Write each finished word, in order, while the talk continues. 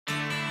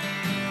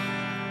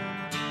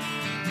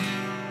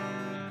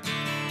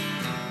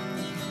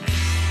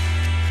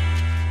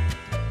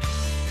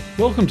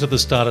Welcome to the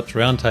Startups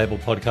Roundtable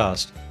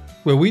podcast,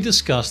 where we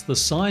discuss the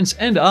science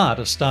and art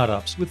of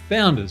startups with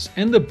founders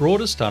and the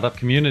broader startup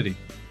community.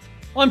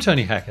 I'm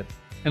Tony Hackett,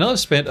 and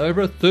I've spent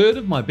over a third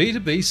of my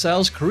B2B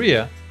sales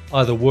career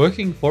either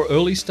working for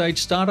early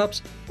stage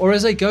startups or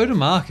as a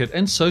go-to-market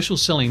and social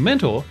selling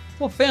mentor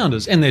for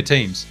founders and their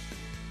teams.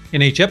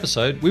 In each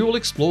episode, we will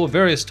explore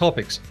various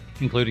topics,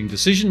 including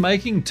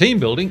decision-making, team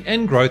building,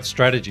 and growth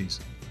strategies.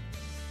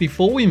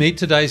 Before we meet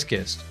today's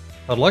guest,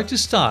 I'd like to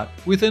start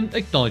with an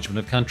acknowledgement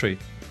of country.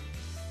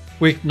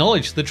 We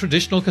acknowledge the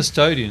traditional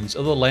custodians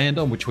of the land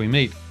on which we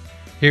meet.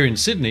 Here in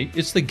Sydney,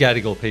 it's the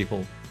Gadigal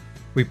people.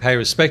 We pay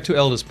respect to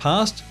elders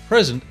past,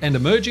 present, and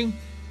emerging,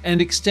 and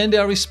extend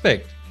our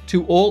respect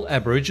to all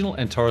Aboriginal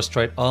and Torres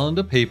Strait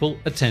Islander people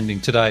attending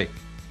today.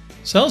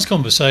 Sales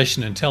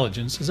conversation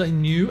intelligence is a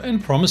new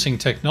and promising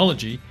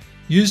technology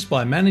used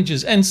by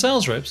managers and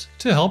sales reps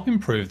to help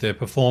improve their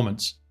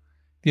performance.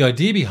 The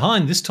idea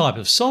behind this type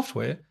of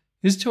software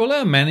is to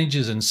allow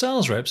managers and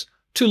sales reps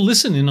to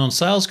listen in on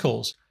sales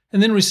calls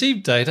and then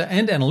receive data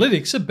and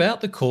analytics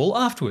about the call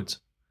afterwards.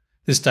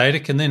 This data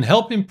can then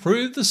help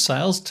improve the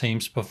sales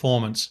team's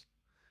performance.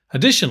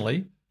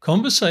 Additionally,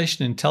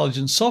 conversation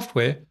intelligence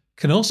software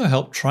can also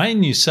help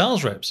train new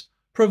sales reps,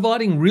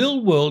 providing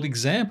real-world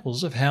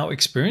examples of how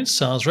experienced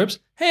sales reps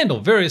handle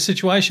various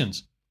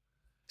situations.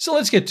 So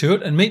let's get to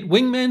it and meet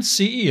Wingman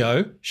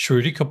CEO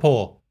Shruti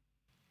Kapoor.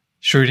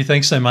 Shruti,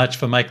 thanks so much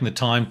for making the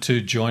time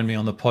to join me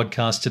on the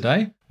podcast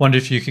today. Wonder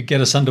if you could get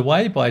us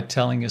underway by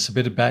telling us a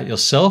bit about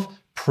yourself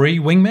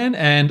pre-Wingman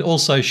and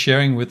also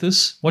sharing with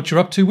us what you're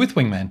up to with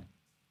Wingman.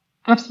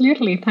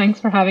 Absolutely. Thanks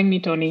for having me,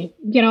 Tony.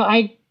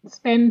 I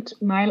spent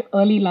my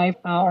early life,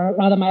 or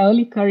rather my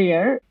early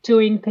career,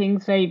 doing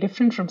things very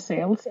different from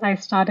sales. I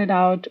started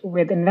out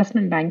with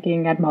investment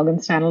banking at Morgan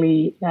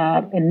Stanley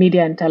in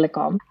media and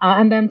telecom,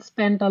 and then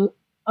spent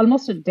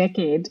almost a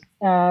decade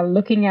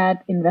looking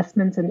at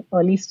investments in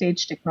early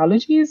stage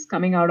technologies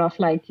coming out of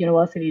like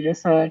university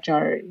research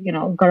or,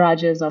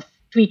 garages of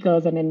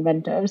tweakers and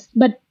inventors.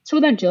 But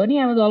through that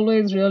journey, I was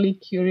always really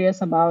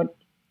curious about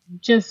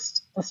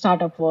just the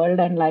startup world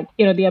and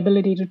the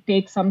ability to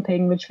take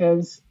something which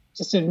was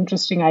just an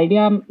interesting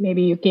idea.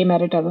 Maybe you came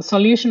at it as a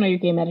solution or you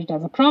came at it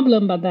as a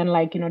problem, but then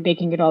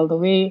taking it all the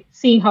way,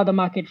 seeing how the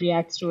market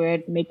reacts to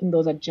it, making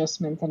those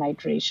adjustments and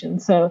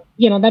iterations. So,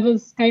 that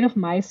was kind of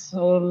my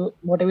sole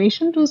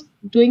motivation to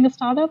doing a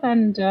startup.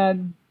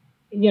 And,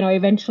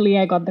 eventually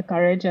I got the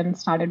courage and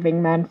started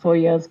Wingman 4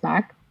 years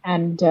back.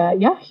 And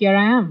here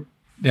I am.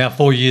 Now,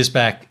 4 years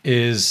back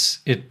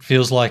it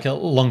feels like a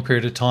long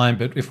period of time,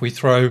 but if we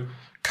throw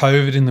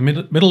COVID in the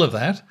middle of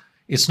that,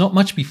 it's not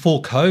much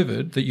before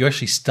COVID that you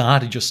actually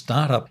started your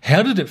startup.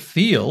 How did it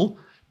feel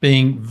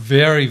being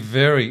very,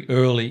 very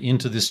early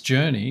into this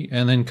journey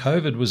and then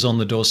COVID was on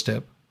the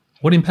doorstep?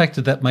 What impact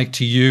did that make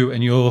to you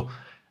and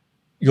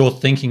your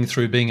thinking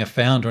through being a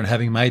founder and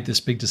having made this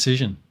big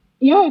decision?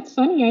 Yeah, it's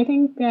funny. I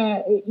think,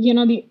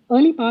 the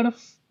early part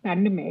of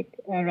pandemic,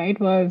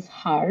 was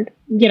hard,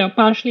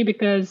 partially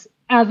because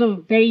as a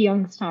very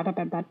young startup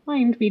at that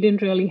point, we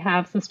didn't really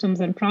have systems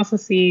and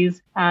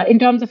processes in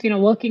terms of,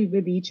 working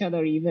with each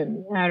other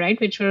even,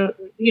 which were,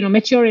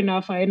 mature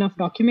enough or enough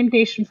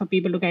documentation for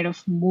people to kind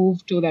of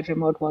move to that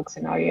remote work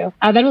scenario.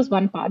 That was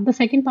one part. The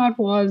second part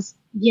was,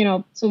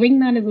 so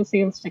Wingman is a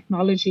sales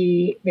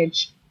technology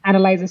which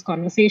analyzes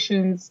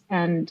conversations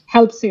and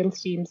helps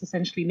sales teams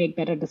essentially make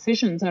better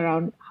decisions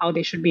around how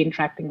they should be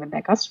interacting with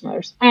their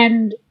customers.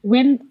 And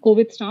when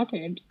COVID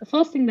started, the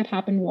first thing that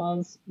happened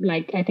was,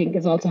 I think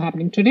is also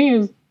happening today,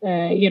 is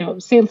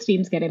sales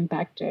teams get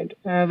impacted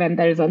when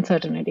there is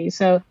uncertainty.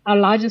 So our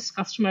largest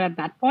customer at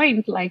that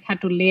point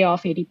had to lay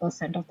off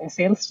 80% of their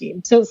sales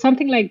team. So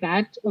something like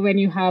that, when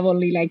you have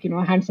only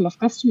a handful of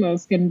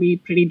customers, can be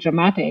pretty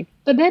dramatic.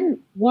 But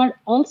then what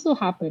also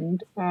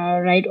happened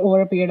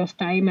over a period of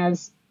time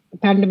as the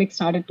pandemic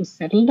started to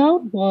settle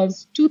down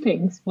was two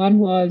things. One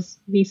was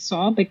we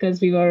saw, because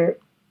we were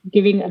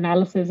giving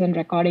analysis and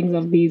recordings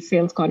of these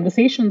sales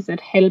conversations that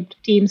helped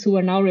teams who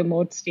are now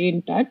remote stay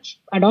in touch,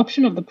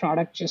 adoption of the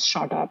product just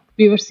shot up.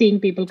 We were seeing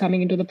people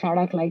coming into the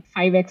product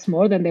 5x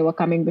more than they were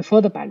coming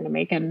before the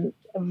pandemic. And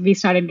we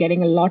started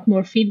getting a lot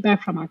more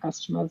feedback from our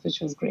customers, which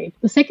was great.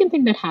 The second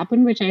thing that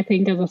happened, which I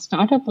think as a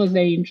startup was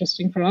very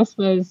interesting for us,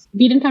 was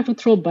we didn't have to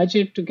throw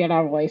budget to get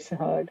our voice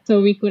heard.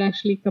 So we could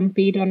actually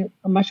compete on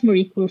a much more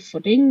equal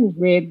footing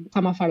with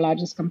some of our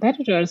largest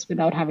competitors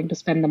without having to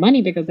spend the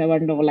money, because there were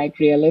no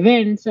real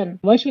events,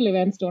 and virtual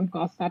events don't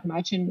cost that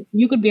much. And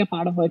you could be a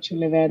part of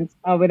virtual events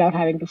without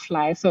having to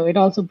fly. So it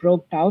also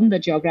broke down the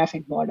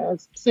geographic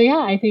borders. So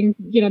I think,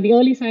 the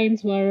early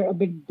signs were a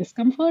bit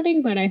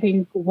discomforting, but I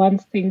think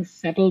once things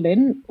settled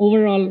in,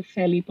 overall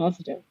fairly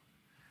positive.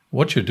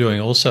 What you're doing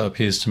also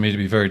appears to me to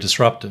be very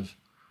disruptive.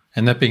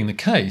 And that being the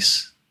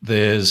case,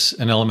 there's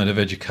an element of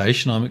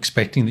education I'm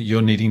expecting that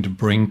you're needing to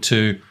bring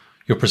to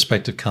your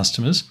prospective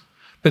customers.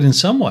 But in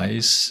some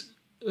ways,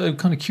 I'm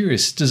kind of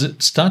curious, does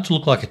it start to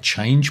look like a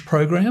change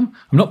program?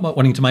 I'm not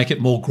wanting to make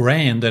it more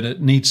grand than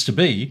it needs to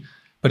be,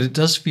 but it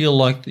does feel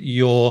like that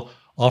you're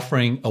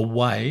offering a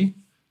way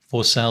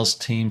for sales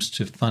teams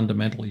to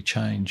fundamentally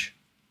change?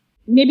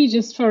 Maybe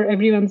just for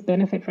everyone's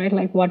benefit, right?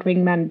 Like what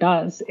Wingman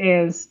does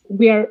is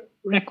we are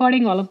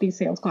recording all of these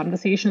sales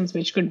conversations,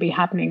 which could be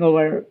happening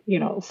over,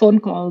 phone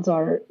calls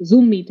or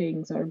Zoom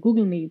meetings or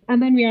Google Meet.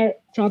 And then we are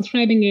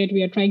transcribing it.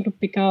 We are trying to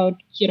pick out,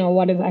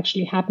 what is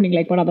actually happening,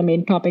 like what are the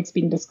main topics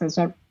being discussed.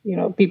 Are,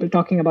 people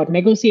talking about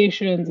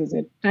negotiations? Is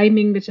it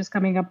timing which is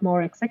coming up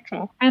more,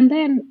 etc.? And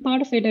then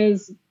part of it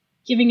is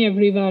giving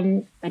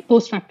everyone that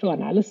post-facto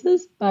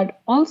analysis,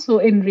 but also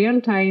in real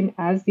time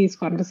as these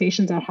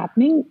conversations are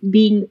happening,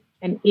 being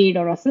an aid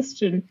or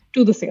assistant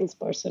to the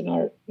salesperson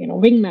or,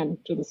 wingman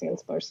to the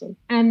salesperson.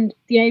 And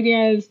the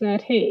idea is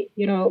that, hey,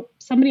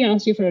 somebody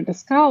asked you for a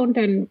discount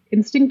and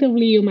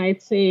instinctively you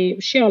might say,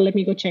 sure, let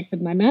me go check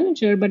with my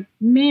manager. But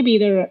maybe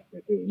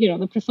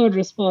the preferred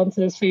response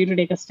is for you to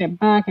take a step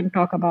back and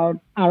talk about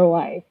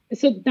ROI.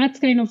 So that's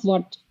kind of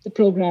what the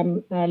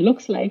program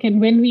looks like. And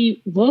when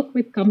we work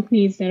with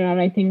companies, there are,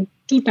 I think,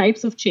 two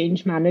types of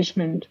change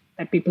management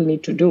that people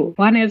need to do.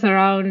 One is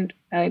around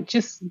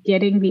just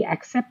getting the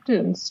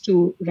acceptance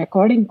to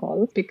recording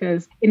calls,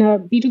 because in a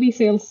B2B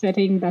sales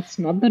setting, that's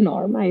not the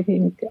norm, I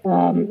think,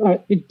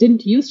 or it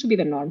didn't used to be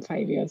the norm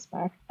 5 years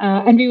back.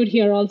 And we would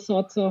hear all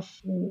sorts of,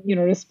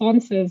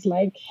 responses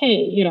like,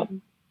 hey,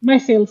 my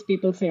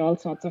salespeople say all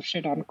sorts of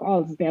shit on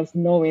calls. There's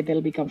no way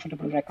they'll be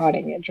comfortable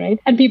recording it, right?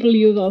 And people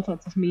use all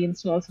sorts of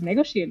means to also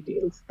negotiate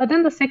deals. But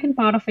then the second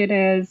part of it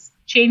is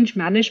change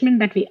management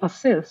that we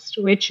assist,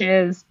 which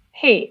is,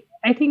 hey,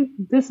 I think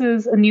this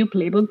is a new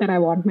playbook that I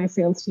want my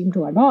sales team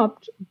to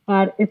adopt,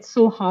 but it's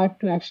so hard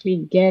to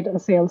actually get a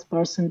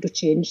salesperson to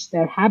change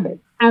their habit.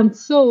 And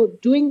so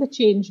doing the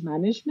change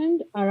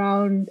management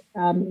around,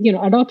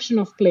 adoption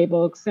of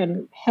playbooks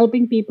and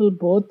helping people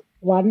both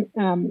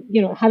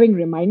having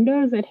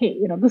reminders that,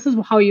 hey, this is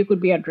how you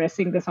could be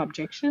addressing this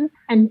objection.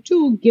 And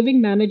two,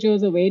 giving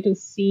managers a way to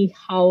see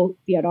how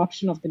the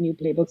adoption of the new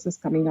playbooks is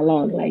coming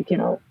along. Like,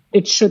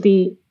 did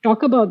Shruti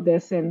talk about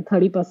this in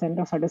 30%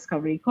 of our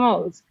discovery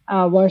calls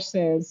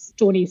versus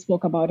Tony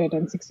spoke about it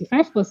in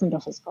 65%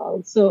 of his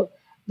calls. So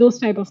those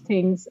type of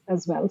things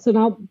as well. So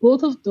now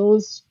both of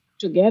those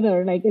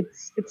together, like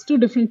it's two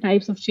different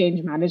types of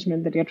change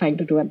management that you're trying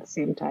to do at the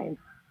same time.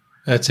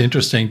 That's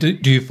interesting.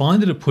 Do you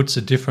find that it puts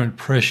a different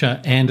pressure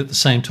and at the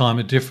same time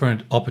a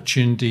different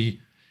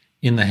opportunity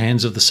in the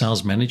hands of the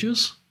sales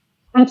managers?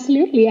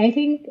 Absolutely. I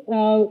think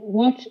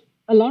what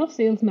a lot of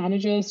sales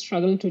managers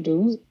struggle to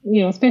do,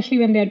 especially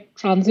when they're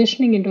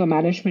transitioning into a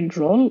management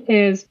role,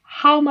 is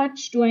how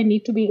much do I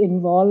need to be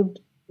involved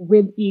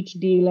with each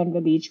deal and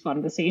with each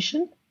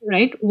conversation,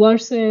 right?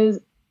 Versus,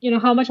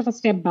 how much of a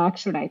step back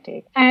should I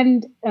take?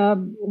 And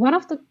one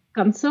of the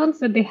concerns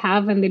that they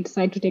have when they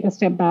decide to take a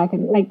step back,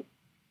 and like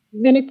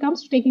when it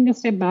comes to taking a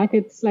step back,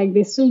 it's like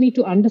they still need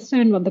to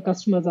understand what the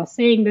customers are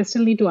saying. They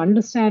still need to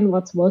understand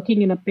what's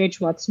working in a pitch,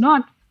 what's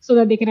not, so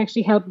that they can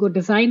actually help go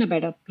design a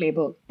better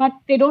playbook. But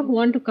they don't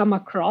want to come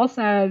across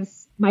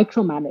as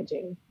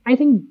micromanaging. I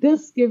think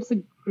this gives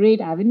a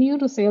great avenue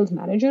to sales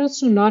managers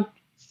to not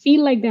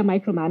feel like they're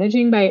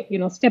micromanaging by,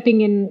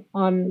 stepping in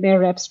on their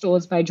reps'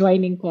 toes by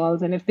joining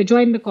calls. And if they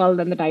join the call,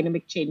 then the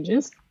dynamic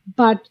changes.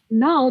 But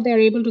now they're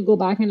able to go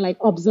back and like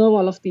observe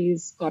all of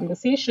these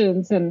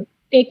conversations and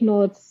take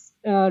notes,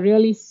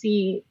 really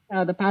see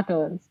the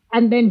patterns,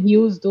 and then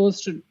use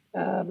those to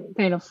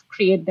kind of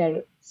create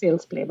their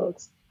sales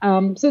playbooks.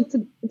 So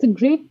it's a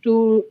great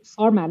tool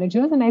for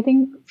managers. And I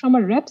think from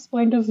a rep's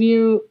point of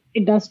view,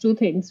 it does two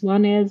things.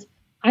 One is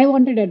I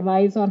wanted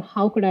advice on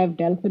how could I have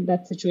dealt with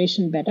that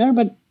situation better.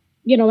 But,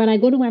 when I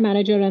go to my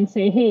manager and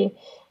say, hey,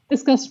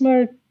 this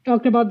customer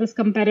talked about this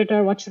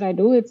competitor, what should I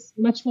do? It's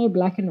much more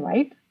black and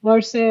white.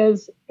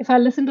 Versus if I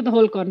listen to the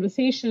whole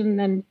conversation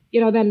and,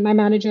 then my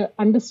manager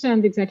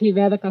understands exactly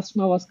where the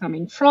customer was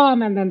coming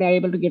from, and then they're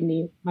able to give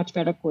me much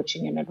better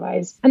coaching and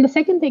advice. And the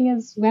second thing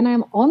is when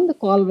I'm on the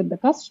call with the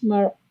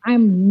customer,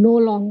 I'm no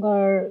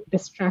longer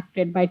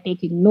distracted by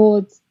taking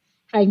notes,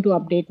 trying to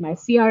update my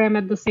CRM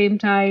at the same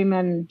time,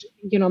 and,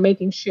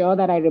 making sure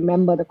that I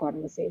remember the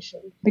conversation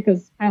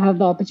because I have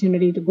the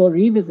opportunity to go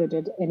revisit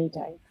it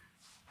anytime.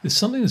 There's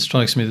something that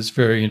strikes me that's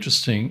very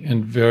interesting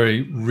and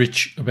very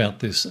rich about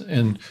this.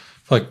 And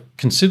if I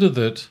consider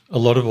that a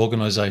lot of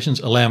organizations,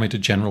 allow me to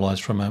generalize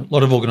for a moment, a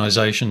lot of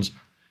organizations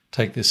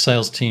take their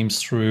sales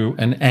teams through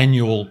an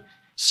annual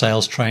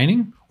sales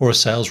training or a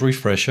sales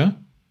refresher,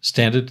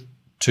 standard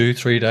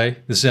 2-3 day.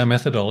 This is our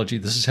methodology.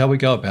 This is how we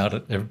go about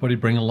it. Everybody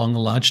bring along a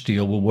large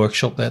deal. We'll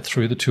workshop that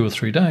through the 2 or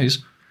 3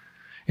 days.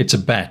 It's a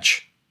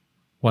batch,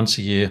 once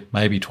a year,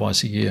 maybe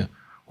twice a year,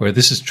 where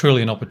this is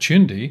truly an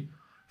opportunity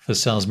for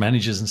sales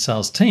managers and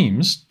sales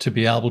teams to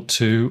be able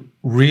to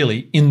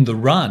really, in the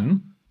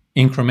run,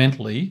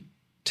 incrementally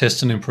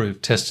test and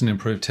improve, test and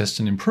improve, test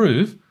and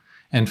improve,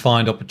 and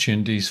find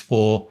opportunities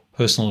for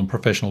personal and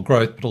professional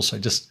growth, but also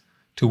just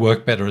to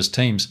work better as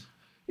teams.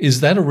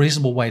 Is that a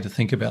reasonable way to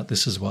think about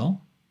this as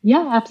well?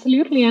 Yeah,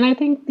 absolutely. And I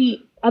think the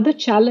other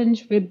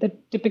challenge with the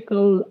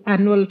typical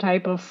annual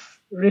type of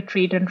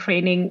retreat and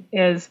training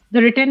is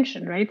the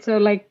retention, right? So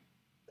like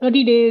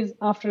 30 days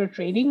after a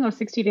training or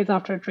 60 days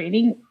after a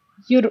training,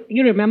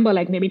 you remember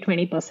like maybe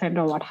 20%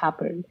 of what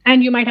happened,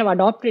 and you might have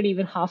adopted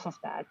even half of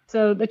that.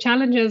 So the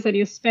challenge is that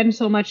you spend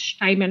so much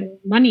time and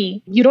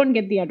money, you don't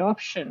get the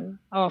adoption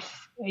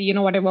of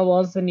whatever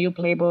was the new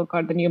playbook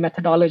or the new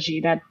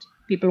methodology that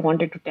people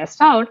wanted to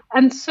test out.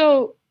 And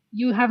so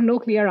you have no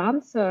clear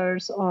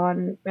answers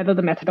on whether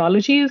the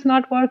methodology is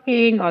not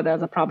working, or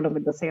there's a problem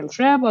with the sales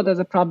rep, or there's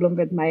a problem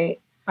with my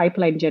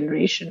pipeline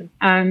generation.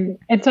 And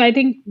so I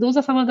think those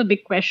are some of the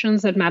big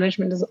questions that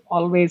management is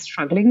always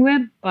struggling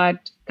with,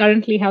 but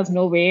currently has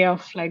no way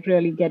of like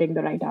really getting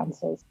the right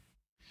answers.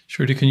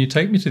 Shruti, can you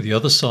take me to the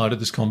other side of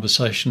this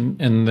conversation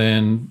and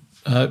then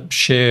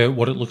share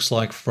what it looks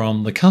like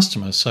from the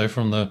customer? So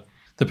from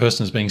the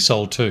person is being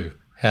sold to,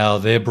 how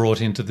they're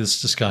brought into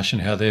this discussion,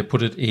 how they're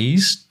put at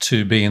ease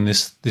to be in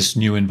this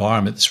new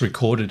environment, this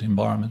recorded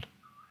environment.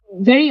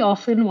 Very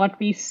often what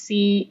we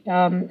see,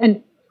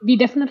 and we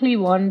definitely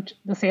want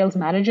the sales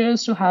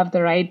managers to have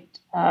the right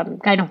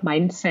kind of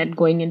mindset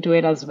going into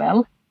it as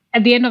well.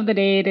 At the end of the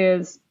day, it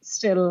is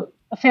still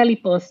a fairly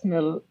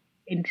personal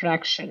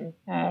interaction,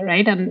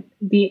 right? And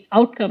the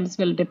outcomes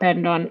will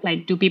depend on,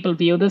 like, do people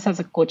view this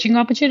as a coaching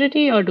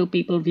opportunity, or do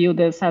people view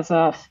this as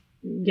a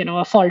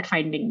fault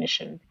finding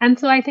mission? And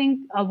so I think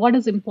what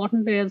is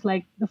important is,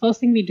 like, the first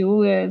thing we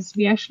do is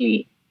we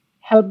actually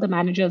help the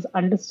managers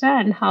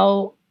understand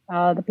how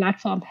the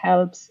platform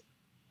helps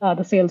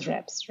the sales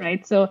reps,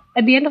 right? So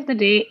at the end of the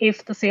day,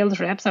 if the sales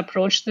reps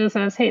approach this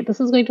as, hey,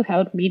 this is going to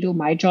help me do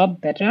my job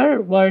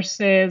better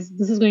versus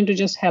this is going to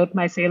just help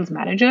my sales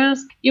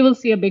managers, you will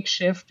see a big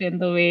shift in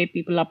the way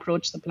people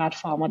approach the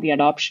platform or the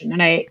adoption.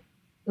 And I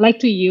like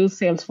to use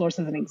Salesforce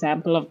as an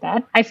example of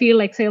that. I feel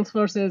like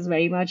Salesforce is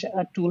very much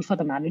a tool for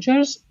the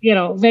managers.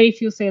 Very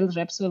few sales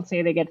reps will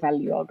say they get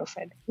value out of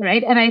it,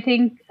 right? And I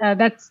think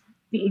that's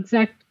the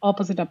exact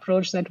opposite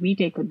approach that we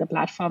take with the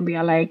platform. We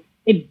are like,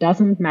 it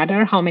doesn't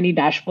matter how many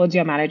dashboards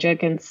your manager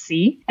can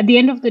see. At the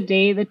end of the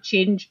day, the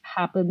change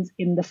happens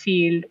in the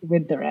field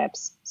with the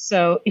reps.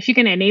 So if you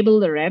can enable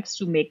the reps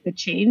to make the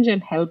change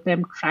and help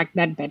them track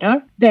that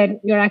better, then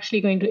you're actually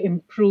going to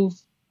improve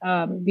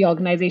the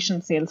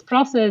organization's sales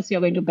process.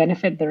 You're going to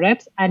benefit the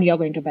reps and you're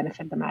going to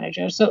benefit the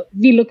manager. So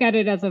we look at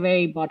it as a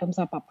very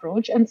bottoms-up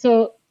approach. And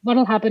so what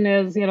will happen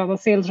is, the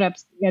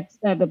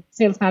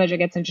sales manager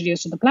gets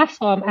introduced to the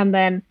platform, and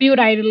then we would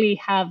ideally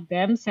have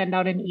them send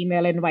out an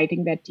email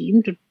inviting their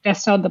team to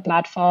test out the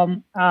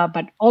platform,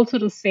 but also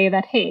to say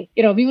that, hey,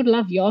 we would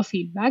love your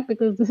feedback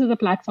because this is a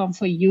platform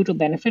for you to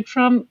benefit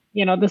from.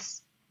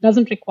 This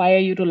doesn't require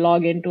you to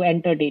log in to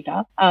enter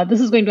data.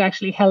 This is going to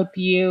actually help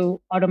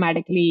you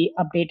automatically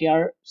update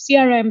your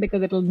CRM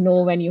because it'll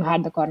know when you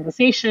had the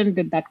conversation,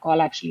 did that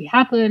call actually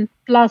happen?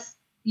 Plus,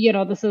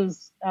 this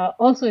is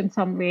also in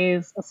some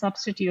ways a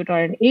substitute or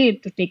an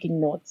aid to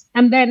taking notes.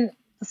 And then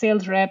the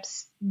sales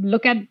reps they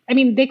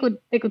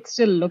could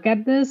still look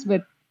at this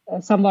with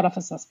somewhat of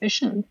a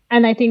suspicion.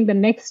 And I think the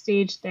next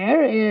stage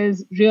there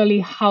is really,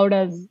 how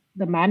does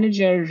the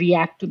manager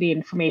react to the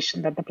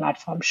information that the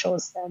platform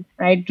shows them,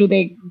 right? Do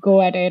they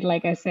go at it,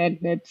 like I said,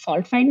 with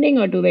fault finding,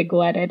 or do they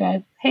go at it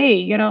as,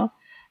 hey,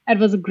 that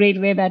was a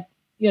great way that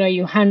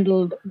you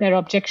handled their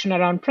objection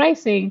around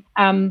pricing,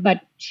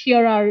 but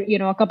here are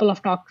a couple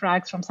of talk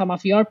tracks from some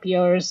of your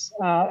peers,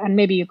 and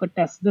maybe you could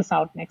test this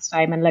out next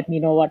time and let me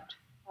know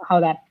how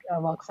that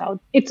works out.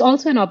 It's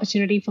also an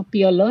opportunity for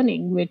peer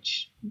learning,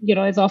 which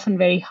is often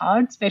very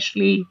hard,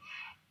 especially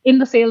in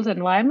the sales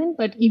environment,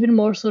 but even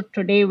more so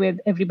today with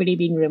everybody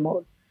being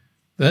remote.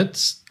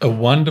 That's a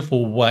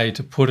wonderful way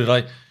to put it.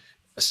 I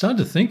started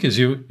to think as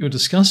you were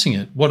discussing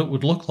it, what it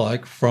would look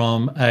like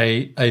from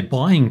a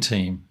buying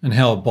team, and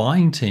how a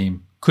buying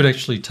team could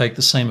actually take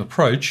the same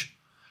approach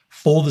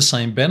for the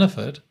same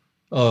benefit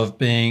of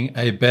being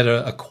a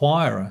better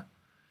acquirer.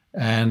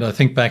 And I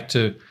think back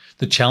to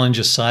the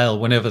Challenger sale,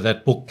 whenever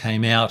that book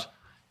came out,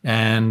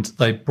 and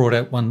they brought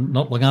out one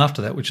not long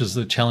after that, which is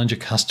the Challenger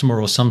Customer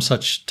or some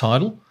such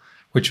title,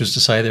 which was to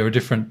say there are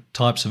different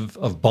types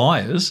of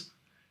buyers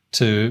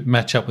to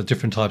match up with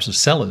different types of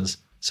sellers.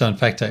 So in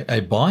fact, a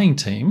buying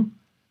team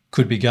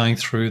could be going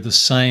through the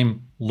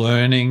same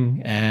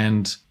learning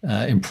and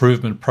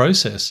improvement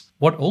process.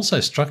 What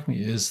also struck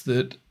me is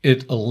that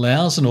it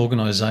allows an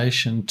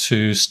organization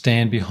to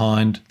stand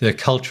behind their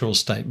cultural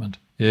statement.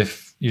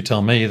 If you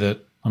tell me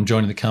that I'm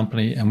joining the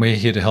company and we're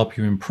here to help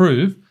you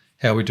improve,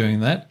 how are we doing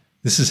that?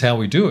 This is how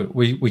we do it.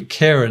 We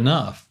care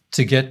enough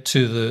to get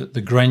to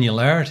the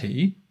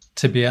granularity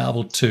to be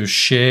able to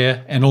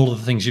share, and all of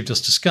the things you've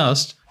just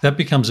discussed, that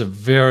becomes a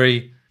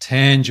very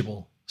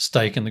tangible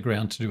stake in the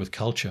ground to do with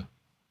culture.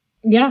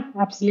 Yeah,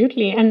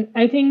 absolutely. And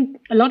I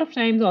think a lot of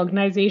times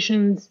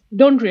organizations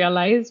don't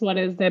realize what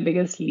is their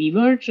biggest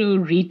lever to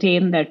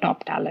retain their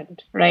top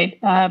talent, right?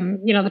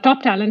 The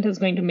top talent is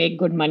going to make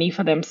good money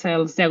for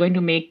themselves. They're going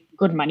to make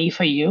good money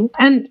for you.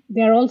 And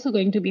they're also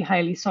going to be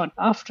highly sought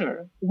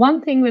after.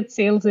 One thing with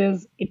sales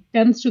is it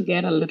tends to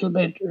get a little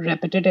bit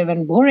repetitive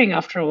and boring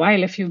after a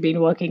while if you've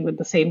been working with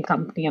the same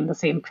company and the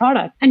same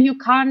product. And you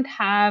can't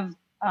have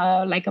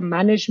like a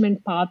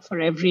management path for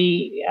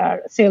every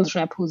sales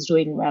rep who's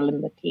doing well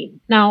in the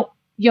team. Now,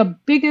 your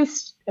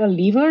biggest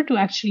lever to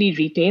actually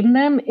retain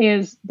them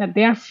is that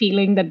they are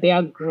feeling that they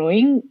are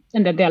growing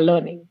and that they are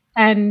learning.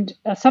 And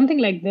something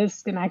like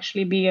this can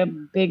actually be a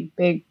big,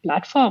 big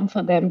platform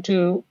for them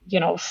to,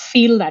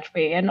 feel that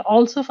way. And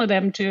also for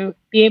them to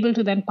be able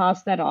to then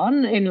pass that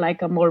on in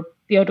like a more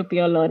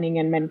peer-to-peer learning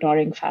and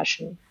mentoring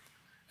fashion.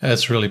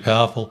 That's really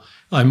powerful.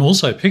 I'm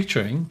also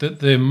picturing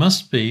that there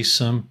must be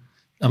some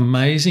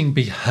amazing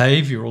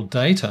behavioral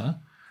data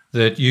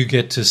that you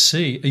get to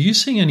see. Are you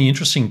seeing any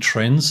interesting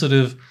trends that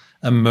have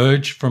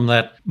emerged from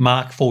that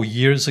mark 4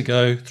 years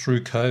ago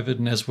through COVID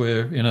and as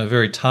we're in a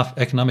very tough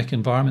economic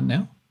environment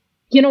now?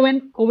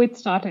 When COVID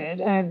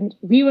started and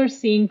we were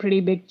seeing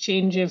pretty big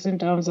changes in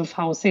terms of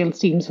how sales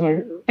teams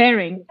were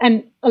faring,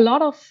 and a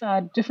lot of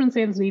different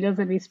sales leaders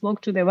that we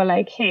spoke to, they were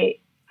like, hey,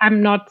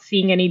 I'm not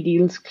seeing any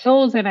deals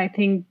close. And I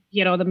think,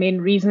 the main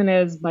reason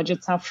is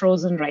budgets are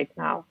frozen right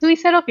now. So we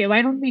said, okay,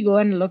 why don't we go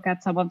and look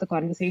at some of the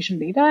conversation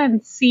data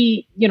and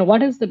see,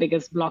 what is the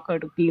biggest blocker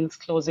to deals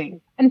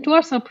closing? And to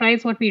our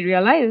surprise, what we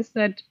realized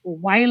that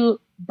while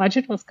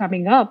budget was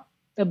coming up,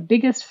 the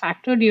biggest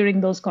factor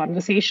during those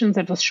conversations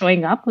that was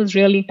showing up was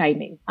really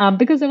timing.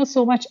 Because there was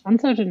so much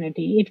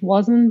uncertainty, it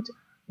wasn't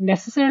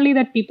necessarily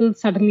that people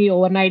suddenly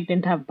overnight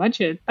didn't have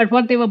budget, but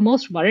what they were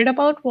most worried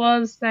about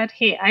was that,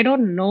 hey, I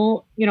don't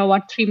know,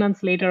 what 3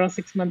 months later or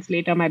 6 months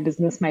later my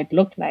business might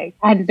look like.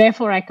 And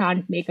therefore, I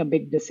can't make a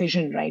big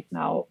decision right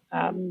now,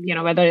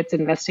 whether it's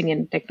investing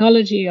in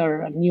technology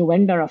or a new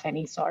vendor of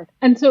any sort.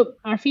 And so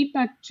our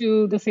feedback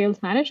to the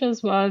sales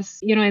managers was,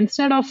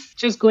 instead of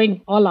just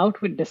going all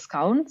out with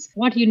discounts,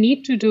 what you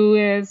need to do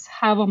is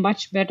have a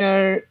much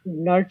better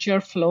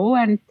nurture flow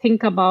and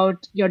think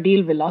about your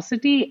deal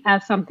velocity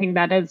as something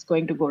that is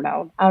going to go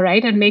down. All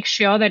right. And make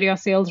sure that your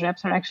sales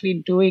reps are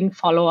actually doing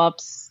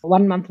follow-ups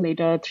 1 month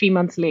later, 3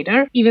 months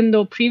later, even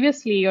though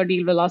previously your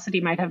deal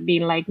velocity might have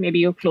been like maybe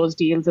you close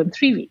deals in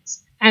 3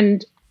 weeks.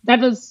 And that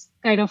was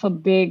kind of a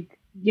big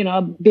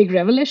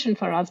revelation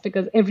for us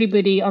because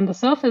everybody on the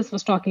surface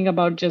was talking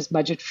about just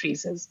budget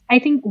freezes. I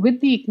think with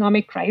the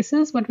economic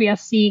crisis, what we are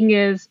seeing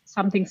is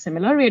something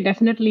similar. We're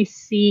definitely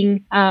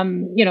seeing,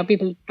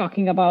 people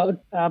talking about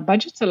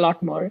budgets a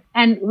lot more.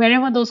 And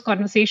wherever those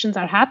conversations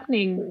are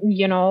happening,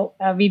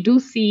 we do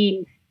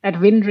see that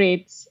win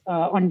rates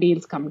on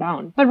deals come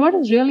down. But what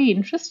is really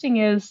interesting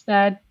is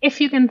that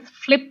if you can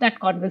flip that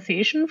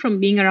conversation from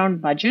being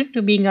around budget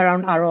to being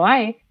around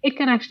ROI, it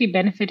can actually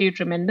benefit you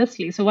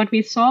tremendously. So what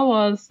we saw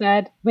was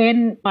that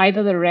when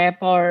either the rep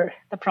or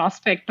the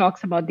prospect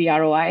talks about the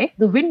ROI,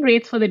 the win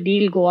rates for the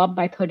deal go up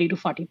by 30 to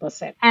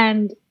 40%.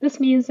 And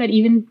this means that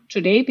even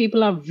today,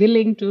 people are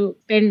willing to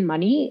spend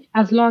money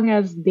as long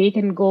as they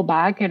can go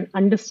back and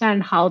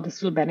understand how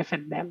this will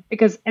benefit them.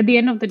 Because at the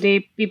end of the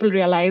day, people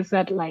realize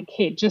that like,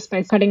 hey, just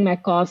by cutting my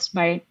cost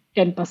by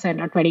 10%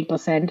 or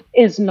 20%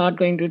 is not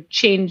going to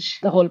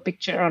change the whole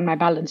picture on my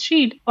balance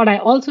sheet. What I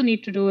also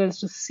need to do is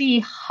to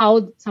see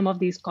how some of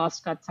these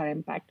cost cuts are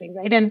impacting,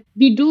 right? And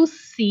we do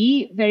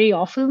see very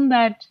often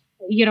that,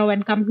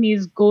 when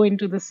companies go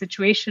into the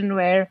situation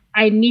where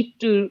I need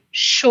to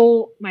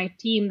show my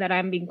team that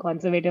I'm being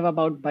conservative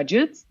about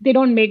budgets, they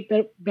don't make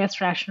the best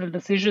rational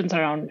decisions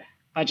around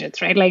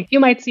budgets, right? Like you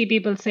might see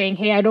people saying,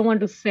 hey, I don't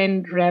want to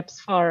send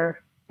reps for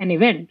an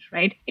event,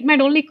 right? It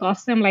might only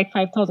cost them like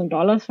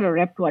 $5,000 for a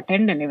rep to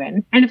attend an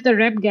event. And if the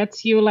rep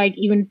gets you like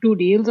even 2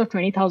 deals of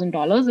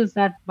 $20,000, is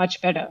that much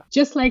better?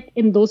 Just like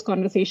in those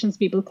conversations,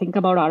 people think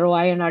about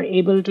ROI and are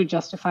able to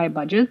justify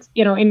budgets.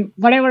 In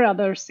whatever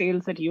other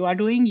sales that you are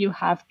doing, you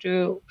have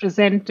to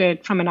present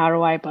it from an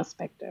ROI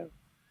perspective.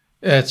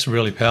 It's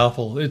really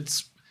powerful.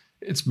 It's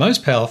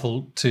most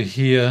powerful to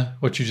hear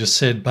what you just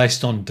said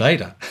based on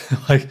data.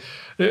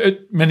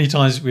 Many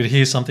times we'd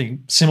hear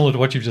something similar to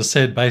what you've just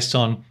said based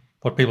on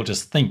what people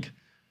just think.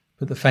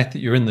 But the fact that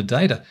you're in the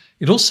data,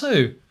 it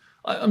also,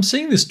 I'm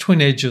seeing this twin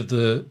edge of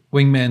the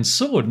wingman's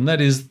sword, and that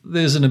is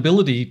there's an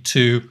ability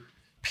to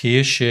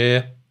peer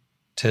share,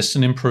 test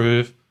and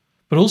improve,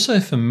 but also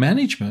for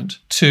management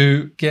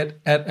to get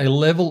at a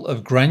level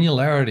of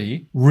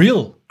granularity,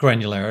 real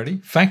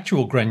granularity,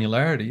 factual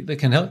granularity that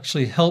can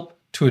actually help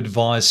to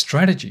advise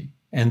strategy.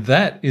 And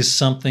that is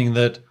something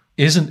that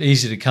isn't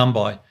easy to come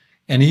by.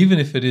 And even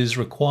if it is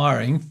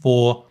requiring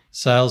for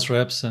sales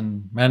reps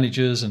and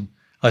managers, and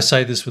I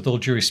say this with all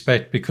due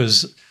respect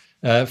because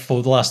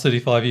for the last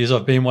 35 years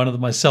I've been one of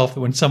them myself,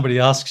 that when somebody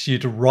asks you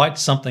to write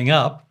something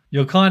up,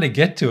 you'll kind of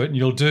get to it and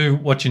you'll do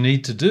what you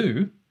need to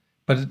do,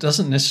 but it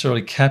doesn't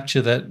necessarily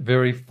capture that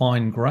very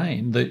fine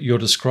grain that you're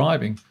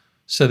describing.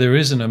 So there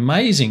is an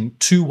amazing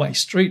two-way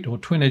street or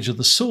twin edge of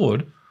the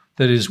sword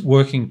that is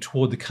working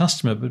toward the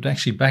customer, but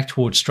actually back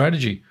towards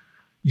strategy.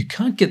 You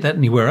can't get that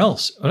anywhere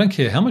else. I don't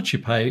care how much you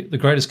pay the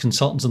greatest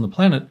consultants on the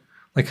planet.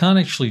 They can't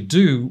actually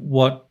do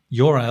what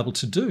you're able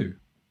to do.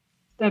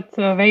 That's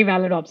a very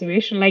valid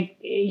observation. Like,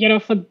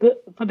 for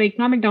the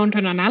economic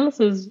downturn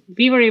analysis,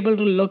 we were able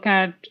to look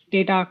at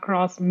data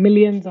across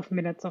millions of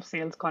minutes of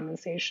sales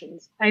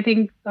conversations. I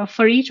think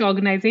for each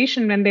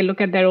organization, when they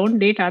look at their own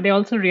data, they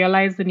also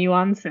realize the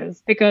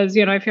nuances. Because,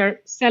 if you're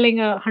selling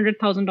a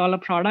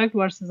 $100,000 product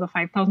versus a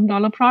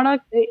 $5,000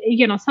 product,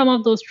 some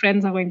of those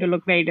trends are going to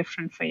look very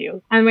different for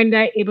you. And when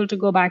they're able to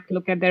go back,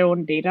 look at their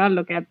own data,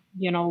 look at,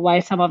 why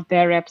some of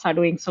their reps are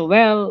doing so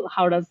well,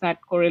 how does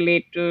that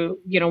correlate to,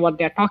 what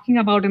they're talking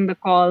about in the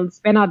calls,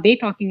 when are they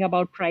talking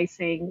about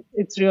pricing,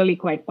 it's really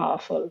quite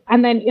powerful.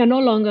 And then you're no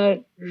longer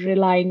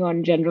relying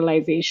on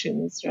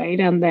generalizations, right?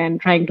 And then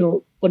trying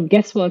to put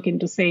guesswork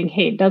into saying,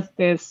 hey, does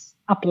this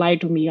apply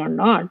to me or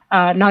not?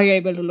 Now you're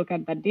able to look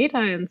at that data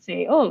and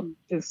say, oh,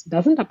 this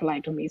doesn't apply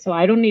to me. So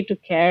I don't need to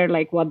care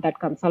like what that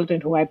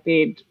consultant who I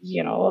paid,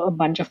 a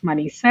bunch of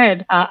money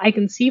said. I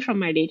can see from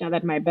my data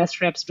that my best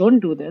reps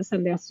don't do this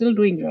and they're still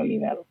doing really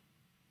well.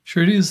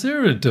 Shruti, is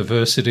there a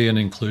diversity and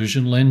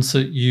inclusion lens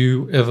that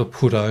you ever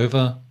put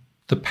over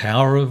the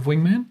power of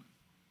Wingman?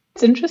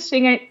 It's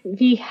interesting.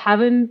 We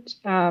haven't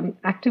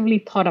actively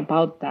thought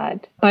about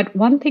that. But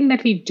one thing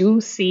that we do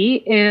see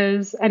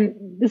is, and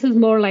this is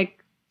more like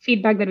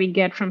feedback that we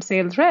get from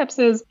sales reps,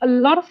 is a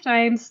lot of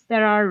times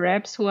there are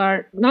reps who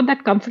are not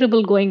that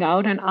comfortable going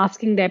out and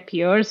asking their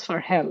peers for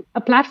help. A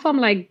platform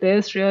like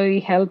this really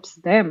helps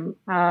them,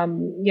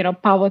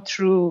 power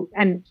through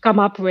and come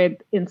up with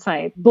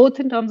insight, both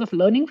in terms of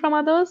learning from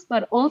others,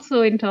 but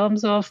also in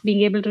terms of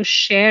being able to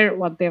share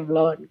what they've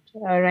learned,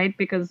 right?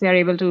 Because they're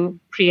able to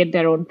create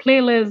their own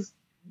playlists,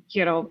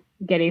 get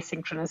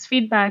asynchronous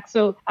feedback.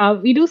 So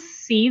we do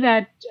see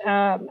that.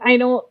 I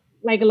know,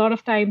 like a lot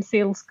of times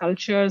sales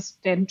cultures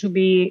tend to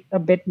be a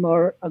bit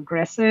more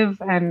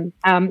aggressive and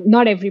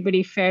not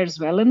everybody fares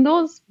well in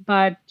those,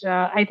 but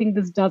I think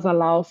this does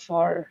allow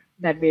for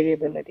that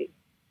variability.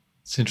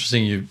 It's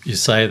interesting you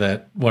say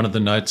that. One of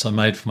the notes I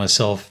made for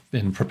myself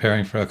in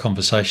preparing for our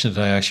conversation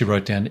today, I actually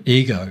wrote down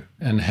ego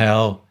and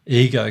how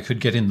ego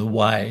could get in the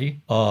way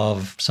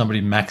of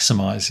somebody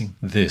maximizing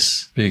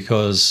this,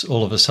 because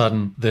all of a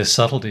sudden their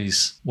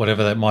subtleties,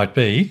 whatever that might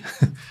be,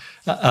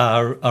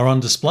 are on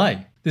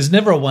display. There's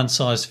never a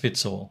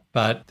one-size-fits-all,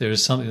 but there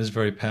is something that's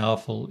very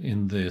powerful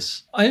in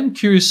this. I am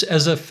curious,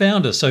 as a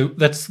founder, so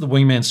that's the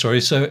Wingman story.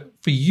 So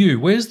for you,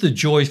 where's the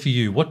joy for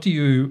you? What do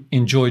you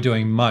enjoy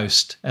doing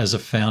most as a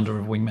founder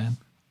of Wingman?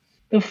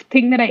 The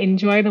thing that I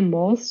enjoy the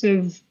most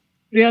is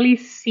really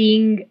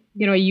seeing,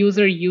 a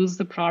user use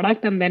the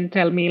product and then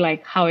tell me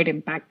like how it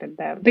impacted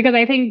them. Because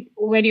I think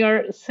when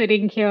you're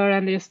sitting here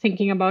and just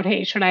thinking about,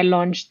 hey, should I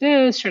launch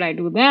this? Should I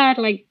do that?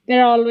 Like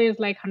there are always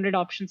like 100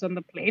 options on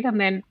the plate. And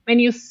then when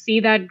you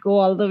see that go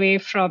all the way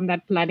from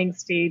that planning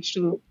stage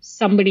to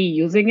somebody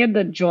using it,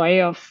 the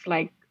joy of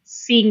like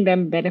seeing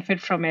them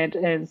benefit from it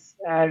is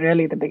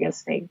really the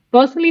biggest thing.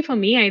 Personally, for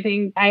me, I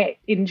think I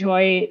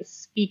enjoy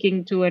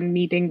speaking to and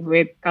meeting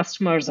with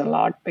customers a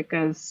lot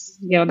because,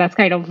 that's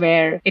kind of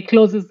where it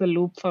closes the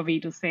loop for me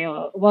to say,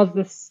 oh, was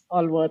this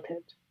all worth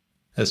it?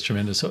 That's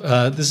tremendous. This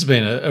has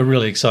been a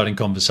really exciting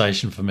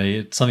conversation for me.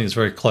 It's something that's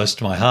very close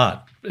to my heart.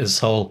 This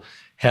whole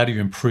how do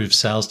you improve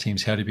sales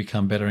teams? How do you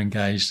become better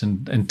engaged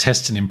and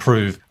test and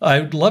improve?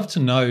 I'd love to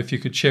know if you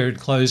could share in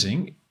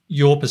closing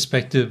your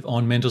perspective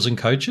on mentors and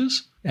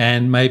coaches,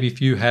 and maybe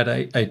if you had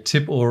a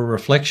tip or a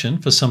reflection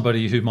for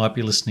somebody who might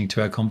be listening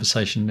to our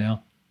conversation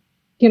now.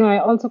 I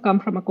also come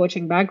from a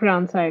coaching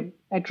background, so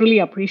I truly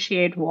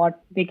appreciate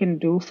what they can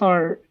do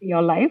for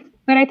your life.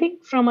 But I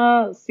think from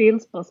a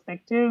sales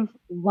perspective,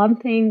 one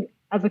thing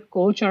as a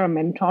coach or a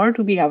mentor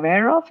to be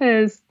aware of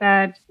is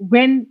that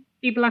when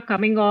people are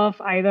coming off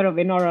either a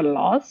win or a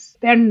loss,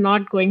 they're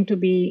not going to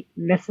be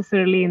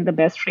necessarily in the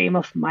best frame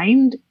of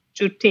mind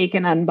to take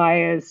an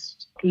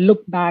unbiased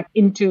look back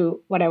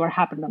into whatever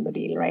happened on the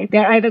deal, right?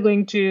 They're either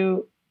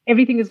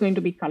everything is going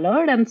to be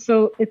colored. And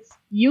so it's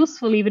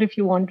useful, even if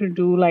you want to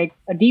do like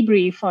a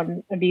debrief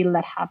on a deal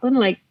that happened,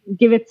 like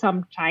give it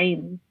some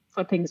time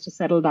for things to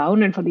settle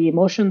down and for the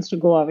emotions to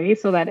go away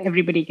so that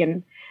everybody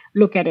can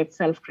look at it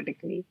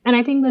self-critically. And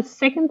I think the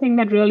second thing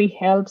that really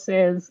helps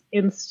is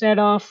instead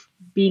of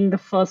being the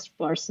first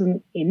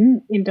person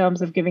in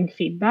terms of giving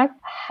feedback,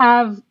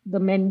 have the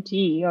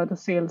mentee or the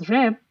sales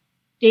rep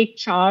take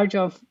charge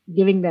of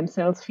giving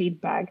themselves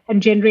feedback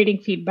and generating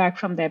feedback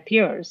from their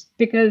peers.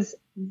 Because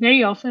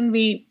very often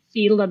we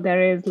feel that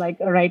there is like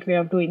a right way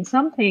of doing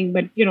something,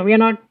 but we are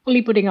not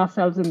fully putting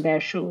ourselves in their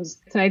shoes.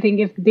 So I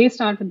think if they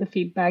start with the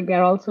feedback,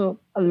 they're also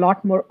a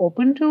lot more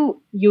open to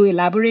you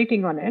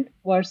elaborating on it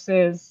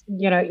versus,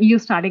 you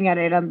starting at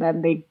it and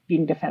then they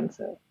being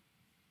defensive.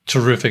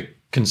 Terrific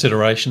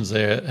considerations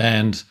there.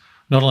 And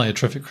not only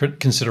terrific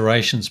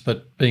considerations,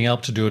 but being able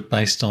to do it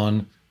based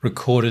on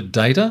recorded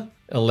data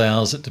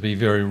allows it to be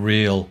very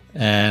real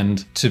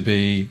and to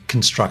be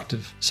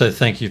constructive. So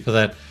thank you for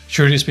that.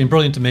 Shruti, it's been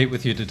brilliant to meet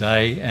with you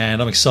today, and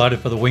I'm excited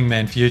for the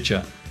Wingman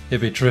future.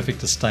 It'd be terrific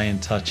to stay in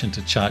touch and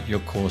to chart your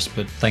course,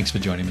 but thanks for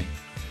joining me.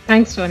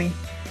 Thanks, Tony.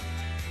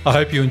 I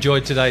hope you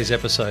enjoyed today's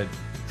episode.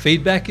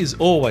 Feedback is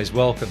always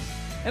welcome.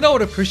 and I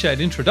would appreciate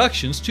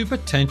introductions to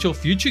potential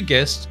future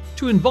guests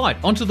to invite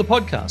onto the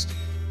podcast.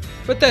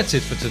 But that's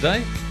it for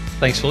today.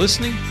 Thanks for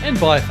listening, and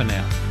bye for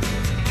now.